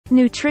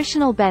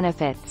Nutritional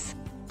benefits.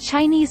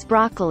 Chinese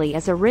broccoli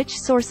is a rich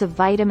source of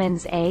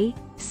vitamins A,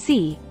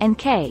 C, and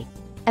K,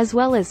 as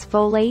well as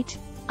folate,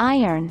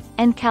 iron,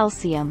 and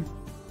calcium.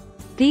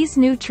 These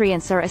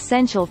nutrients are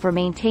essential for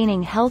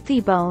maintaining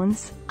healthy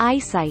bones,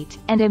 eyesight,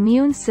 and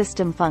immune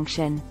system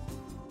function.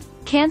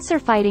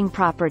 Cancer-fighting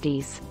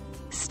properties.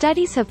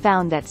 Studies have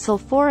found that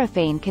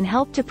sulforaphane can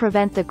help to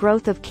prevent the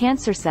growth of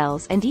cancer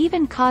cells and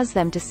even cause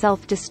them to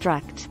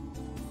self-destruct.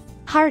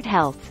 Heart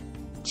health.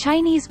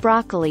 Chinese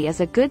broccoli is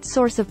a good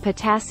source of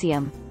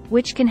potassium,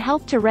 which can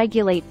help to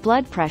regulate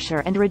blood pressure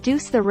and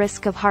reduce the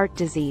risk of heart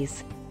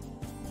disease.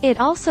 It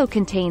also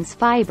contains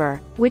fiber,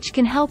 which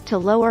can help to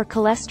lower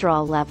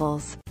cholesterol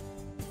levels.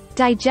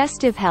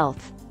 Digestive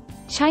health.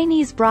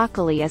 Chinese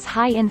broccoli is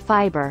high in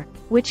fiber,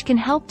 which can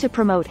help to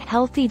promote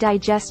healthy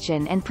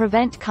digestion and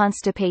prevent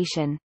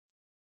constipation.